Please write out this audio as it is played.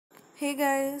Hey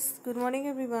guys, good morning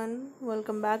everyone.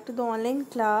 Welcome back to the online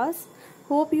class.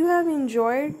 Hope you have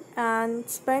enjoyed and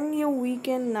spent your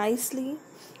weekend nicely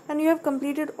and you have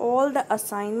completed all the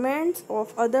assignments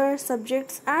of other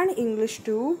subjects and English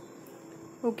too.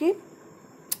 Okay?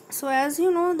 So as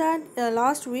you know that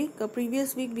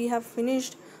previous week we have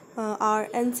finished our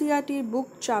NCRT book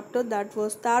chapter that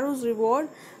was Taro's Reward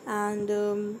and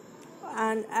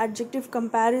an adjective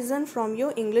comparison from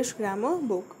your English grammar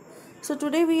book. So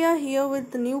today we are here with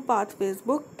the new pathways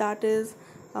book that is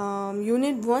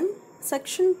Unit 1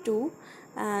 Section 2,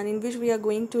 and in which we are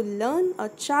going to learn a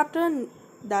chapter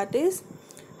that is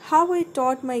How I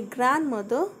Taught My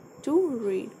Grandmother to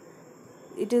Read.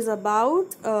 It is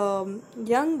about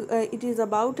it is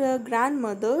about a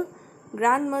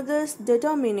grandmother's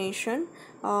determination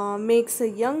makes a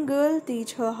young girl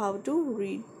teach her how to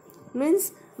read.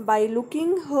 Means by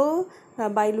looking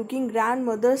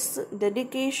grandmother's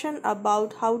dedication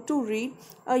about how to read,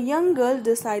 a young girl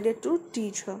decided to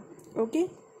teach her. Okay,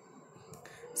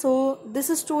 so this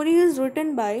story is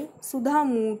written by Sudha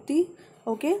Murty.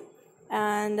 Okay,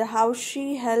 and how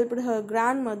she helped her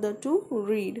grandmother to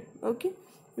read. Okay,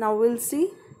 now we'll see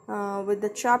with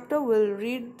the chapter. We'll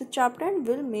read the chapter and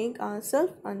we'll make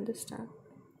ourselves understand.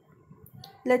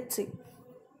 Let's see.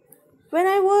 When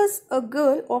I was a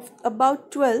girl of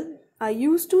about 12, I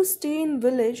used to stay in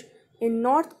village in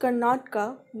North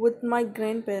Karnataka with my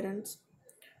grandparents.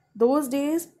 Those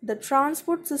days, the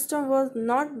transport system was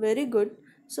not very good,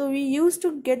 so we used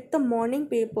to get the morning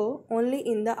paper only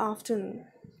in the afternoon.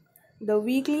 The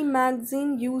weekly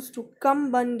magazine used to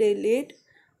come one day late.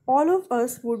 All of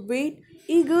us would wait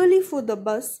eagerly for the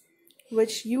bus,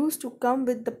 which used to come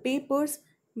with the papers,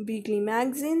 weekly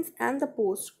magazines, and the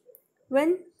post.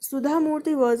 When Sudha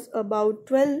Murty was about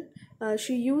 12,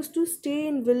 she used to stay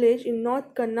in village in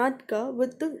North Karnataka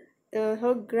with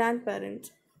her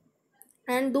grandparents.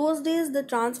 And those days the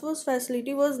transport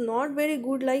facility was not very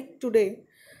good like today,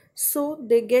 so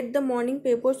they get the morning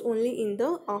papers only in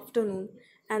the afternoon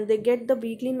and they get the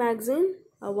weekly magazine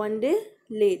one day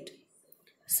late.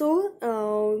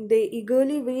 So they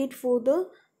eagerly wait for the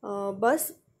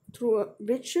bus through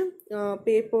which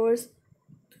papers,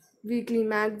 weekly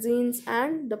magazines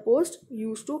and the post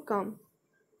used to come.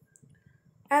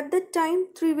 At that time,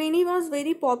 Triveni was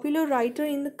very popular writer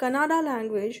in the Kannada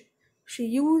language.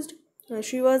 She was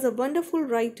a wonderful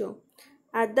writer.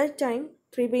 At that time,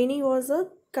 Triveni was a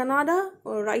Kannada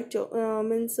writer.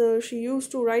 Means she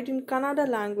used to write in Kannada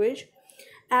language,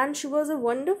 and she was a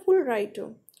wonderful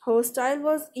writer. Her style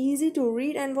was easy to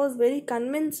read and was very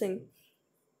convincing.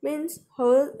 Means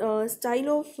her style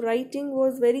of writing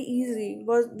was very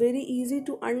easy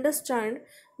to understand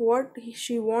what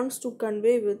she wants to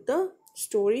convey with the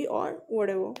story or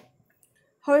whatever.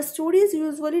 Her stories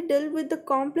usually deal with the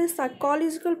complex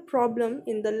psychological problem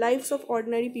in the lives of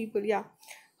ordinary people. Yeah,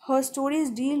 her stories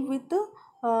deal with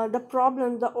the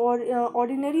problems,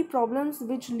 ordinary problems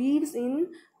which lives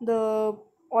in the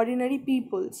ordinary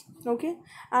peoples. Okay,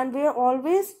 and they are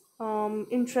always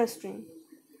interesting.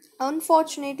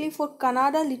 Unfortunately for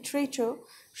Kannada literature,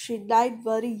 she died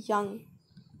very young.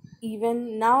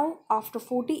 Even now, after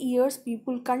 40 years,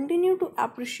 people continue to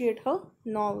appreciate her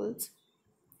novels.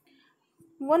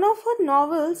 One of her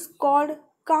novels, called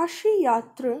Kashi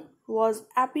Yatra, was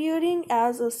appearing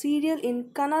as a serial in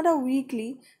Kannada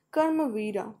weekly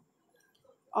Karmavira.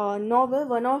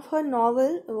 One of her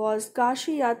novel was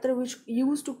Kashi Yatra, which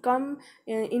used to come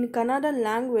in Kannada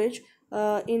language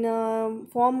in a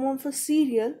form of a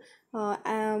serial,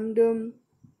 and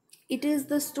it is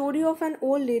the story of an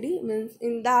old lady. Means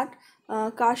in that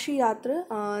Kashi Yatra,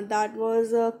 that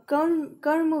was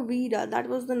Karma Veera, that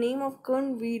was the name of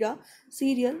Karma Veera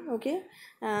serial. Okay,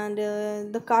 and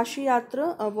the Kashi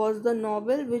Yatra was the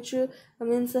novel which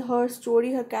means her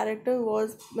story, her character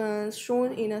was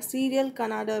shown in a serial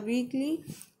Kannada weekly,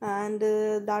 and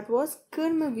that was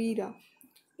Karma Veera.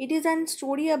 It is a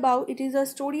story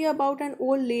about an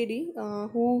old lady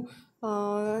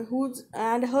who's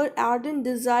and her ardent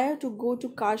desire to go to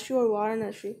Kashi or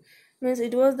Varanasi. Means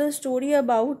it was the story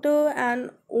about an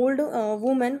old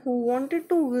woman who wanted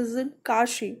to visit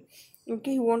Kashi.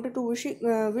 Okay, who wanted to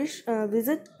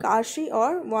visit Kashi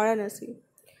or Varanasi.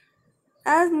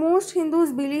 As most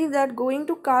Hindus believe that going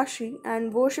to Kashi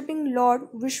and worshipping Lord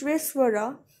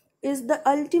Vishweswara is the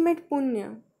ultimate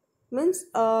punya, means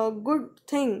a good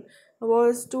thing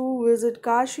was to visit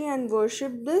Kashi and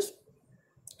worship this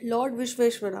Lord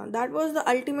Vishweswara. That was the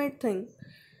ultimate thing.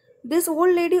 This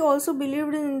old lady also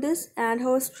believed in this, and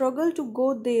her struggle to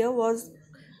go there was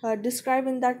described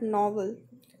in that novel.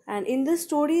 And in this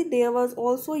story, there was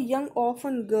also a young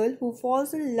orphan girl who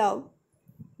falls in love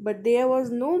but there was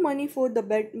no money for the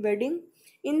wedding.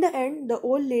 In the end, the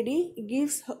old lady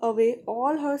gives away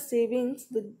all her savings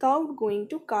without going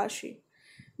to Kashi.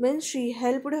 Means she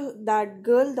helped that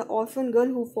girl, the orphan girl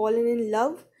who fallen in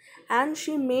love, and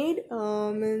she made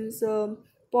means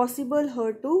possible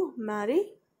her to marry.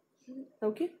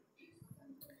 Okay,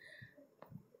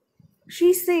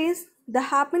 she says the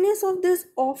happiness of this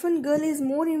orphan girl is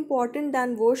more important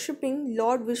than worshipping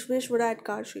Lord Vishweshwara at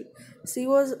Kashi. She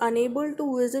was unable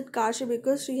to visit Kashi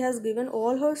because she has given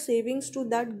all her savings to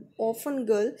that orphan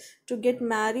girl to get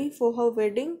married for her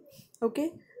wedding.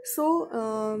 Okay, so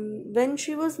when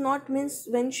she was not means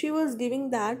when she was giving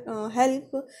that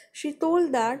help, she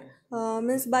told that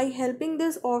means by helping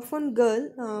this orphan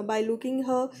girl, by looking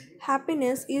her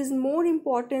happiness is more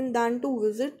important than to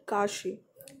visit Kashi,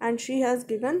 and she has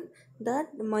given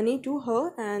that money to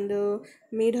her and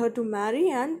made her to marry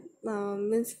and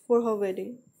means for her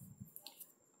wedding.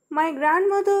 My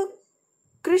grandmother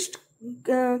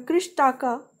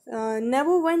Krishtaka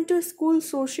never went to school,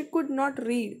 so she could not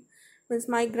read. Means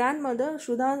my grandmother,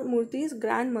 Sudha Murty's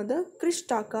grandmother,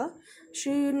 Krishtaka,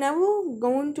 she never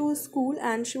gone to school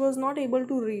and she was not able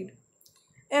to read.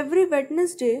 Every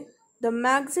Wednesday, the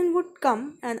magazine would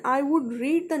come and I would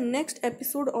read the next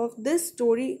episode of this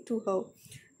story to her.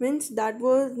 Means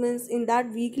in that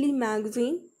weekly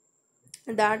magazine,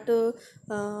 that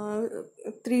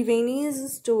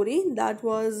Triveni's story, that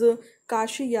was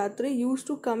Kashi Yatra, used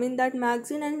to come in that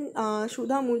magazine, and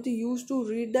Sudha Murty used to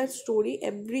read that story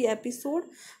every episode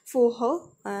for her,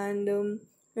 and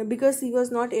because he was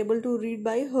not able to read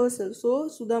by herself, so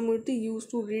Sudha Murty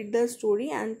used to read the story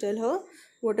and tell her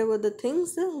whatever the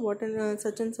things,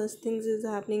 such and such things is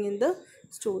happening in the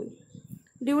story.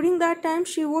 During that time,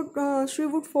 she would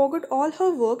forget all her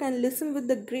work and listen with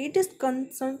the greatest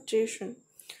concentration.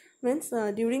 Means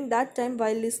during that time,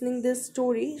 while listening this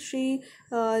story, she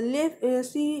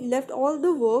left all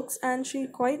the works and she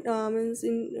quite means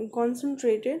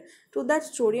concentrated to that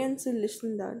story and she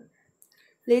listened that.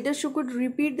 Later, she could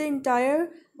repeat the entire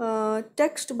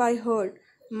text by heart.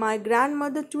 My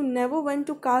grandmother too never went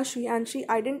to Kashi, and she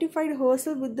identified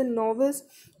herself with the novel's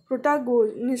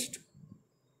protagonist.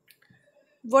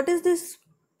 What is this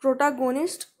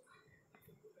protagonist?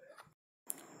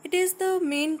 It is the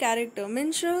main character.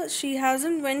 Means she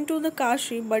hasn't went to the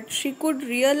Kashi, but she could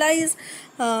realize,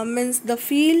 means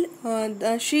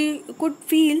she could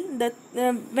feel that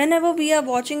whenever we are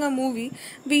watching a movie,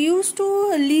 we used to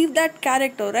leave that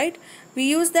character, right? We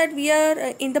use that we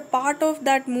are in the part of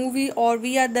that movie, or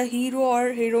we are the hero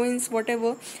or heroines,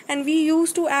 whatever, and we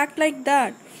used to act like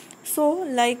that. So,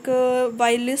 like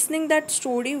while listening that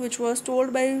story, which was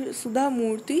told by Sudha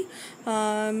Murty,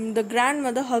 her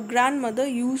grandmother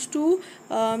used to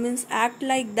means act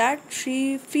like that.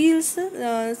 She feels,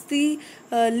 she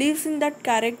lives in that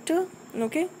character.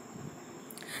 Okay.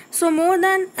 So more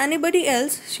than anybody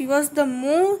else, she was the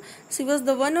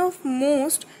one of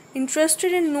most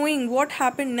interested in knowing what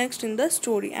happened next in the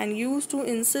story, and used to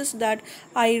insist that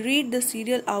I read the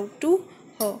serial out to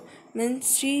her.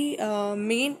 Means she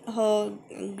made her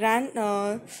grand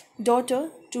daughter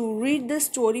to read the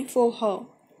story for her,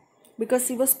 because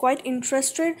she was quite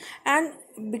interested, and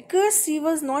because she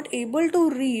was not able to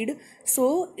read,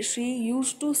 so she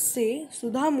used to say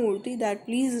Sudha Murty that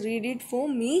please read it for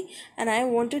me, and I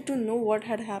wanted to know what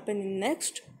had happened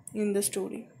next in the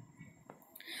story.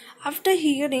 After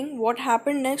hearing what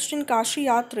happened next in Kashi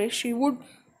Yatra, she would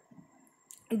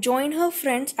join her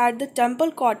friends at the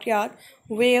temple courtyard,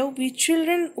 where we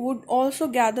children would also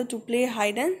gather to play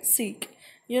hide and seek.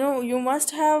 You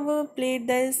must have played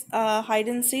this hide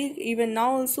and seek. Even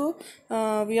now also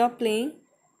we are playing.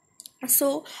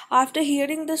 So, after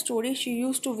hearing the story, she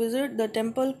used to visit the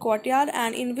temple courtyard,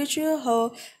 and in which her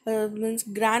means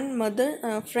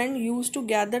grandmother friend used to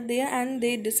gather there, and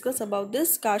they discuss about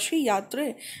this Kashi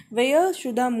Yatra, where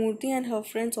Sudha Murty and her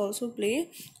friends also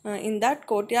play in that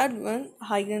courtyard when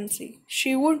hide and seek.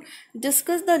 She would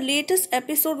discuss the latest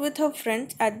episode with her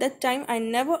friends. At that time, I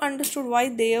never understood why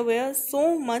there were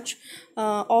so much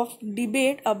of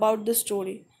debate about the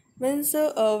story. When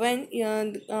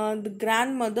the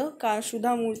grandmother, Sudha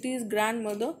Murty's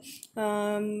grandmother,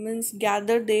 means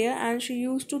gathered there, and she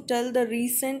used to tell the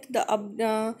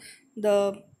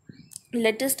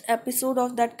latest episode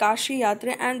of that Kashi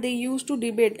Yatra, and they used to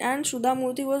debate, and Sudha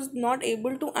Murty was not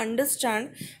able to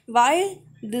understand why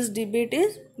this debate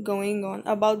is going on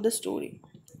about the story.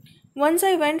 Once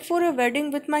I went for a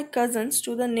wedding with my cousins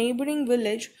to the neighboring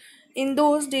village. In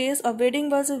those days, a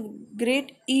wedding was a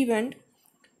great event.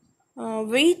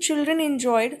 We children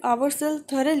enjoyed ourselves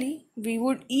thoroughly. We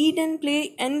would eat and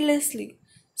play endlessly,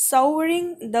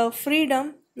 savoring the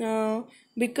freedom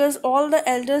because all the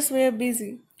elders were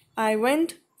busy. I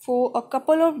went for a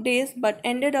couple of days but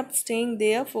ended up staying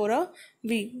there for a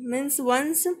week. Means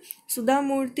once Sudha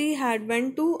Murthy had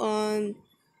went to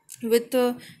with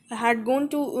had gone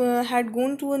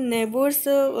to a neighbor's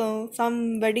some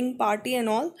wedding party and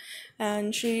all,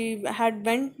 and she had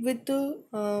went with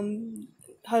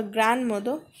her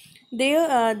grandmother.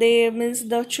 They means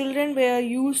the children were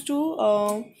used to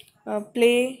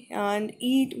play and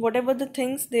eat whatever the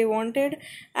things they wanted,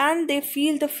 and they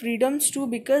feel the freedoms too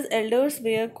because elders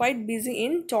were quite busy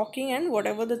in talking and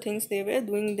whatever the things they were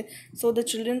doing, so the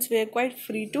children were quite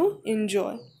free to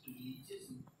enjoy.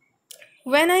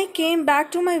 When I came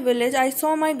back to my village, I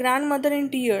saw my grandmother in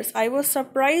tears. I was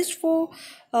surprised, for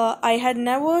I had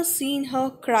never seen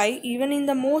her cry even in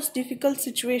the most difficult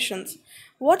situations.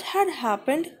 What had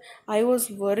happened? I was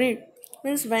worried.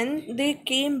 Means when they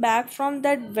came back from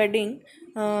that wedding,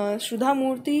 Sudha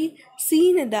Murthy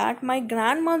seen that my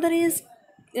grandmother is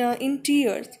in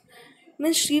tears.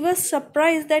 Means she was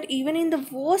surprised that even in the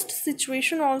worst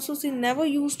situation also she never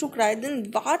used to cry.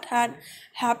 Then what had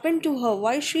happened to her?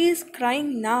 Why she is crying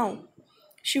now?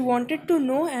 She wanted to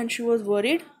know, and she was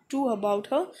worried too about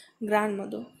her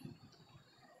grandmother.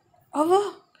 Ava,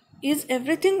 is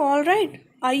everything all right?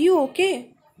 Are you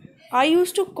okay? I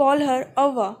used to call her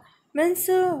Ava. Means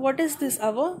what is this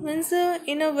Ava? Means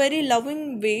in a very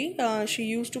loving way she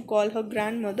used to call her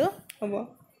grandmother Ava,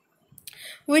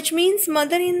 which means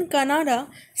mother in Kannada,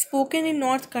 spoken in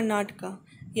North Karnataka.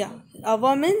 Yeah,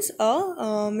 Ava means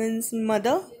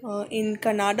mother in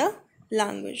Kannada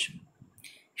language.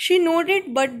 She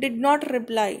nodded but did not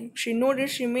reply. She nodded.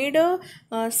 She made a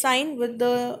sign with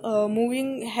the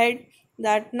moving head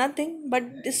that nothing, but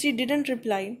she didn't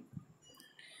reply.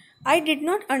 I did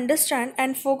not understand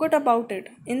and forgot about it.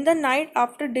 In the night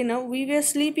after dinner, we were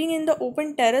sleeping in the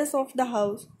open terrace of the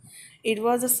house. It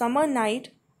was a summer night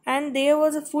and there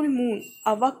was a full moon.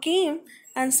 Ava came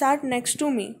and sat next to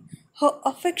me. Her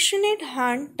affectionate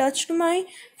hand touched my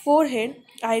forehead.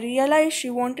 I realized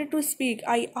she wanted to speak.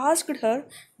 I asked her,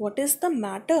 "What is the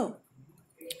matter?"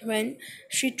 When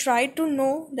she tried to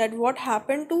know that what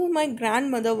happened to my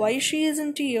grandmother, why she is in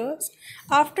tears.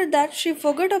 After that she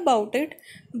forgot about it.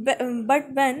 But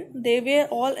when they were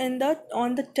all in the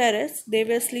on the terrace, they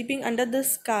were sleeping under the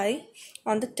sky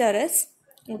on the terrace,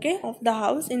 okay, of the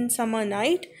house in summer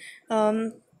night.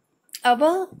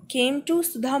 Abba came to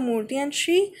Sudha Murti, and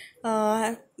she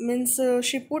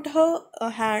she put her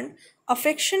hand,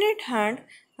 affectionate hand,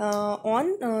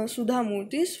 on Sudha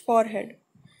Murti's forehead.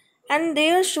 And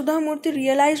there Sudha Murti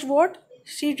realized what?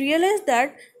 She realized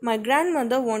that my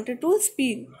grandmother wanted to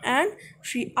speak, and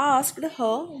she asked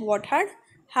her what had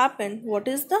happened, what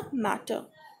is the matter.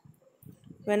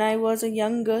 When I was a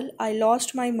young girl, I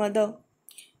lost my mother.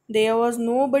 There was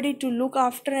nobody to look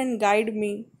after and guide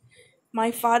me.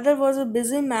 My father was a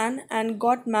busy man and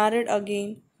got married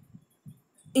again.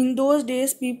 In those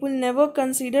days, people never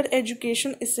considered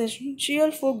education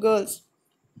essential for girls.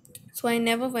 So I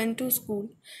never went to school.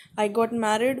 I got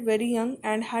married very young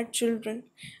and had children.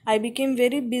 I became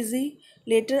very busy.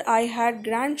 Later, I had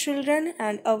grandchildren,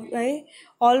 and I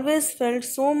always felt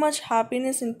so much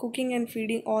happiness in cooking and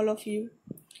feeding all of you.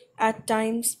 At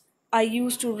times, I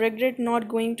used to regret not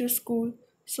going to school,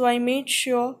 so I made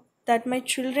sure that my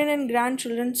children and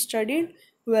grandchildren studied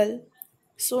well.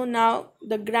 So now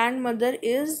the grandmother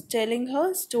is telling her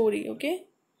story, okay?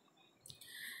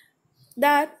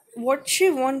 That what she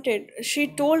wanted, she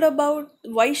told about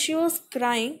why she was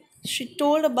crying. She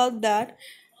told about that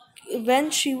when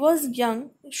she was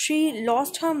young she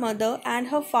lost her mother and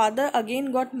her father again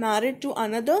got married to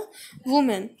another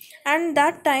woman, and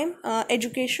that time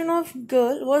education of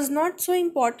girl was not so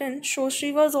important, so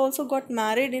she was also got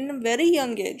married in a very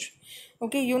young age.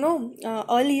 Okay,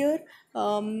 earlier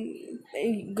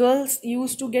girls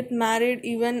used to get married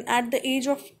even at the age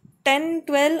of 10,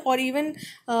 12, or even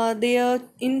they are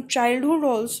in childhood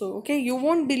also. Okay, you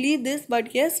won't believe this,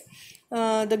 but yes,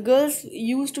 the girls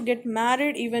used to get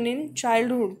married even in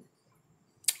childhood.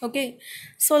 Okay,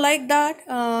 so like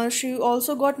that, she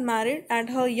also got married at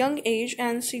her young age,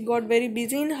 and she got very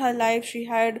busy in her life. She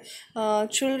had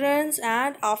childrens,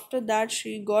 and after that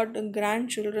she got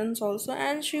grandchildrens also,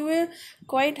 and she were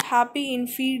quite happy in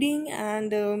feeding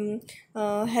and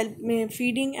help me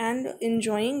feeding and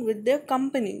enjoying with their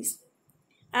companies.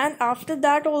 And after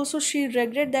that also she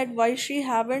regret that why she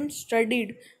haven't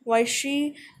studied, why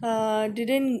she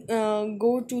didn't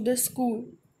go to the school.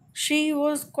 She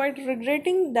was quite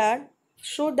regretting that,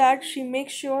 so that she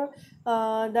makes sure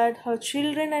that her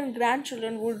children and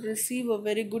grandchildren would receive a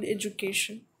very good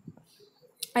education.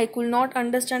 I could not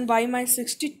understand why my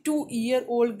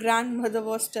 62-year-old grandmother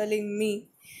was telling me.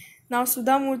 Now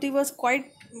Sudha Murty was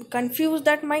quite confused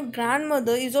that my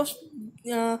grandmother is of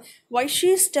why she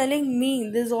is telling me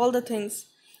this all the things.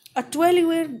 A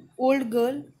 12-year-old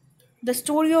girl, the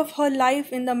story of her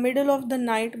life in the middle of the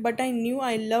night, but I knew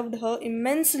I loved her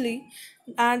immensely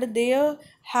and there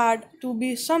had to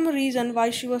be some reason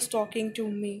why she was talking to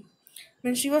me.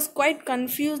 When she was quite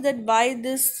confused that why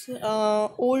this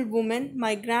old woman,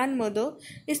 my grandmother,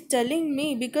 is telling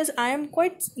me because I am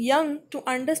quite young to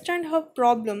understand her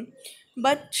problem.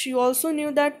 But she also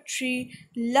knew that she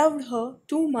loved her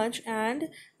too much and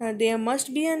there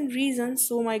must be a reason,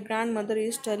 so my grandmother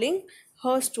is telling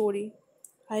her story.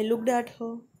 I looked at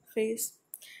her face.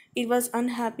 It was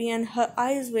unhappy and her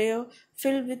eyes were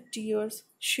filled with tears.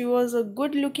 She was a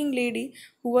good looking lady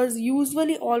who was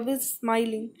usually always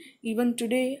smiling. Even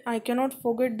today, I cannot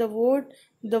forget the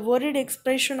worried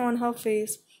expression on her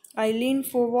face. I leaned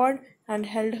forward and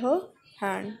held her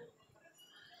hand.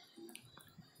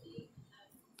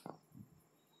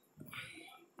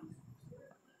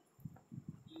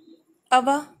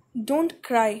 Ava, don't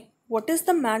cry. What is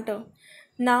the matter?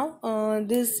 Now,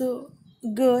 this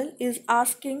girl is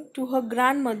asking to her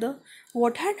grandmother,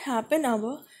 what had happened,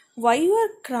 Ava? Why you are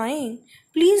crying?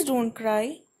 Please don't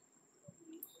cry.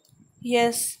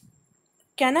 Yes.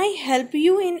 Can I help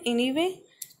you in any way?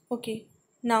 Okay.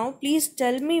 Now, please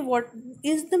tell me what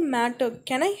is the matter.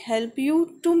 Can I help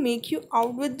you to make you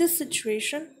out with this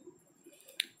situation?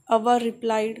 Ava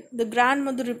replied. The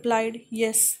grandmother replied,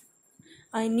 yes,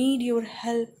 I need your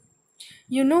help.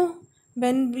 You know,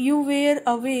 when you were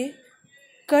away,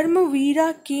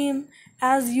 Karmavira came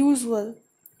as usual.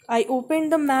 I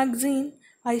opened the magazine.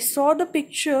 I saw the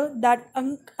picture that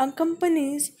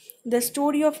accompanies the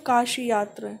story of Kashi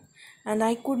Yatra, and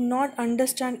I could not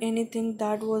understand anything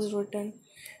that was written.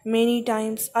 Many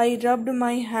times I rubbed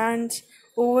my hands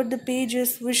over the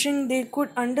pages, wishing they could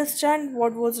understand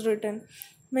what was written.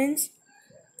 Means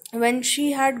when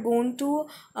she had gone to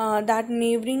that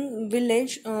neighboring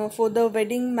village for the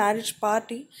wedding marriage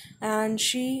party, and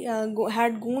she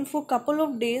had gone for couple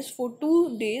of days, for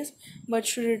 2 days, but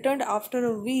she returned after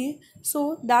a week,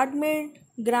 so that made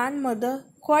grandmother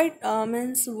quite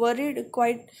means worried,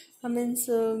 quite means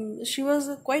she was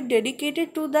quite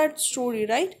dedicated to that story,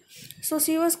 right? So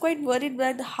she was quite worried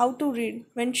that how to read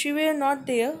when she were not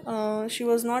there, she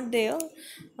was not there,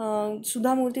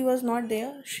 Sudha Murty was not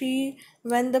there. She,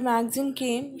 when the magazine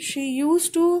came, she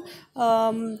used to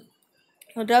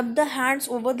rub the hands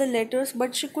over the letters,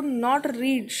 but she could not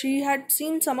read. She had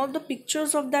seen some of the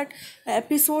pictures of that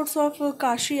episodes of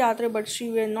Kashi Yatra, but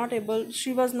she were not able.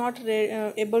 She was not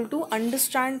able to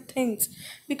understand things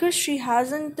because she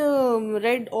hasn't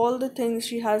read all the things.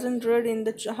 She hasn't read in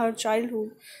her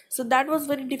childhood, so that was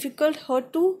very difficult her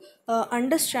to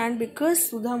understand because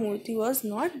Sudha Murty was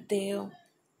not there.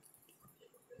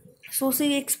 So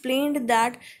she explained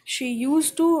that she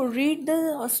used to read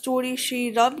the story,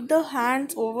 she rubbed the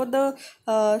hands over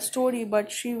the story, but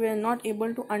she were not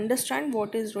able to understand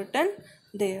what is written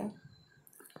there.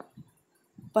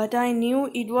 But I knew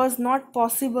it was not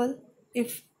possible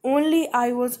if only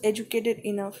I was educated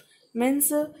enough.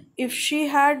 Means if she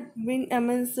had been,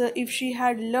 if she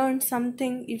had learned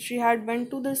something, if she had went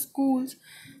to the schools,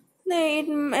 it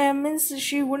means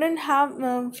she wouldn't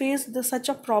have faced such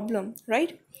a problem,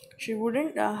 right? She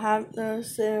wouldn't have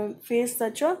faced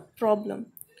such a problem.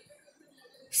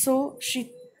 So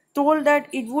she told that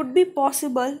it would be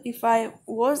possible if I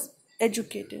was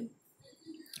educated.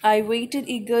 I waited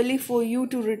eagerly for you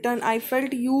to return. I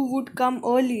felt you would come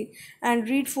early and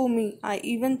read for me. I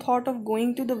even thought of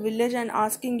going to the village and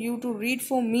asking you to read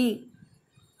for me.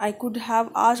 I could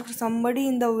have asked somebody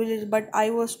in the village, but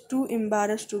I was too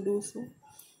embarrassed to do so.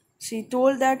 She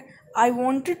told that I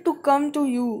wanted to come to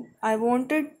you. I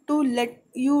wanted to let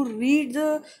you read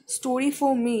the story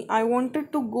for me. I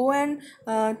wanted to go and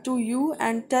to you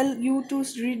and tell you to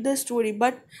read the story.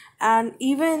 But and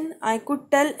even I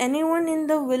could tell anyone in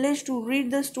the village to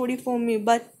read the story for me.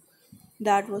 But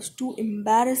that was too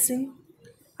embarrassing.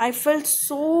 I felt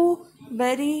so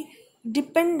very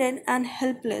dependent and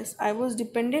helpless. I was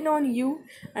dependent on you,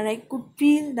 and I could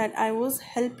feel that I was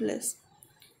helpless.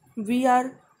 We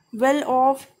are well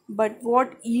off, but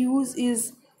what use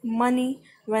is money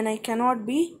when I cannot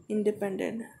be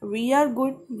independent? We are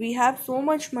good, we have so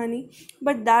much money,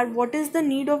 but that what is the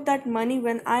need of that money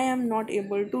when I am not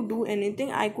able to do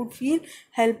anything? I could feel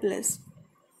helpless.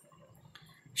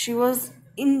 She was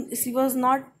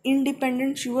not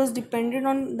independent, she was dependent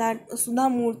on that Sudha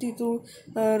Murty to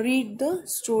read the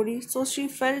story, so she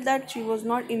felt that she was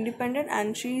not independent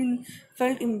and she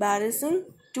felt embarrassing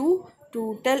to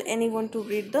to tell anyone to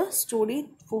read the story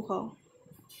for her.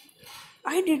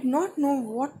 I did not know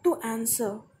what to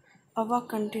answer. Ava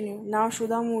continued. Now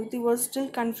Sudha Murty was still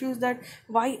confused that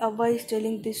why Ava is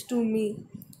telling this to me.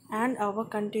 And Ava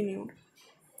continued.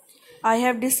 I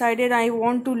have decided I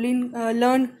want to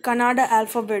learn Kannada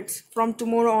alphabets from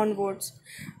tomorrow onwards.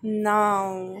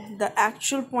 Now, the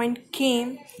actual point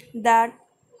came that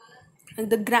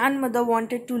the grandmother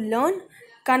wanted to learn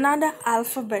Kannada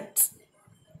alphabets.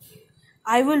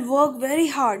 I will work very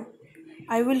hard.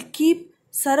 I will keep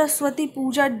Saraswati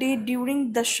Puja day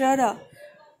during Dashara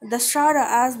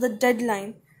as the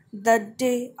deadline. That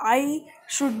day I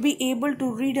should be able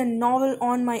to read a novel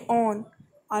on my own.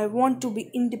 I want to be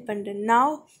independent.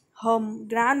 Now her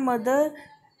grandmother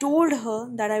told her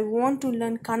that I want to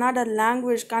learn Kannada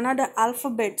language, Kannada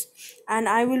alphabets, and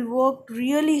I will work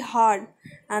really hard,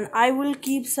 and I will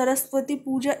keep Saraswati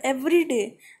Puja every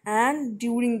day. And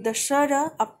during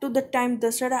Dashara, up to the time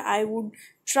Dashara, I would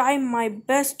try my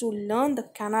best to learn the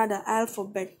Kannada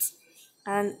alphabets,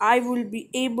 and I will be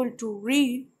able to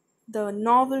read the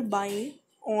novel by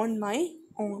on my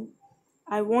own.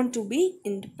 I want to be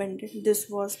independent. This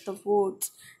was the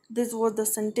words. This was the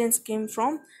sentence came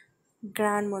from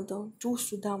grandmother to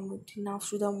Sudha Murty. Now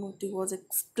Sudha Murty was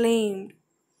exclaimed.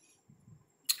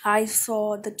 I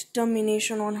saw the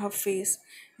determination on her face,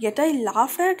 yet I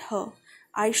laughed at her.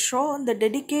 I saw the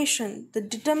dedication, the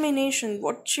determination,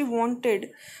 what she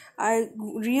wanted. I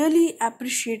really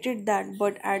appreciated that,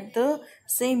 but at the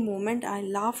same moment, I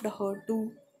laughed at her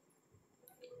too.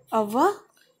 Ava,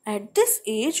 at this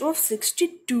age of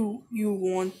 62, you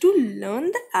want to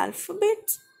learn the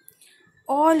alphabets?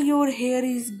 All your hair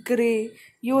is grey,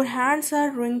 your hands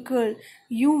are wrinkled,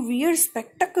 you wear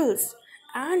spectacles,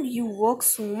 and you work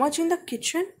so much in the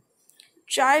kitchen.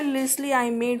 Childishly, I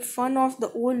made fun of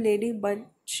the old lady, but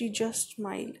she just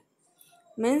smiled.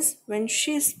 Means, when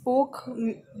she spoke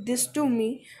this to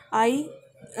me, I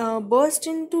burst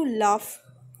into laugh,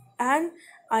 and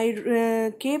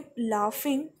I kept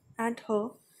laughing at her,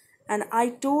 and I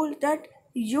told that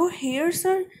your hairs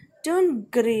are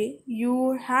turned grey,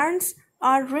 your hands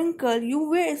are wrinkled, you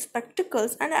wear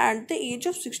spectacles, and at the age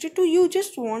of 62 you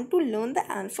just want to learn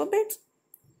the alphabets.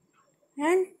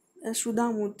 And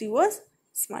Sudha Murty was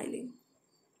smiling.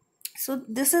 So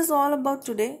this is all about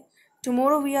today.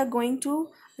 Tomorrow we are going to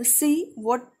see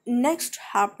what next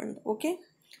happened. Okay,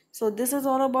 so this is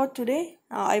all about today.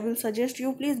 I will suggest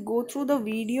you please go through the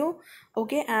video,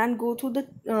 okay, and go through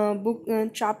the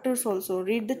book chapters also.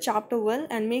 Read the chapter well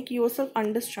and make yourself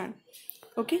understand.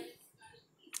 Okay,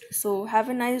 so have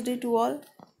a nice day to all.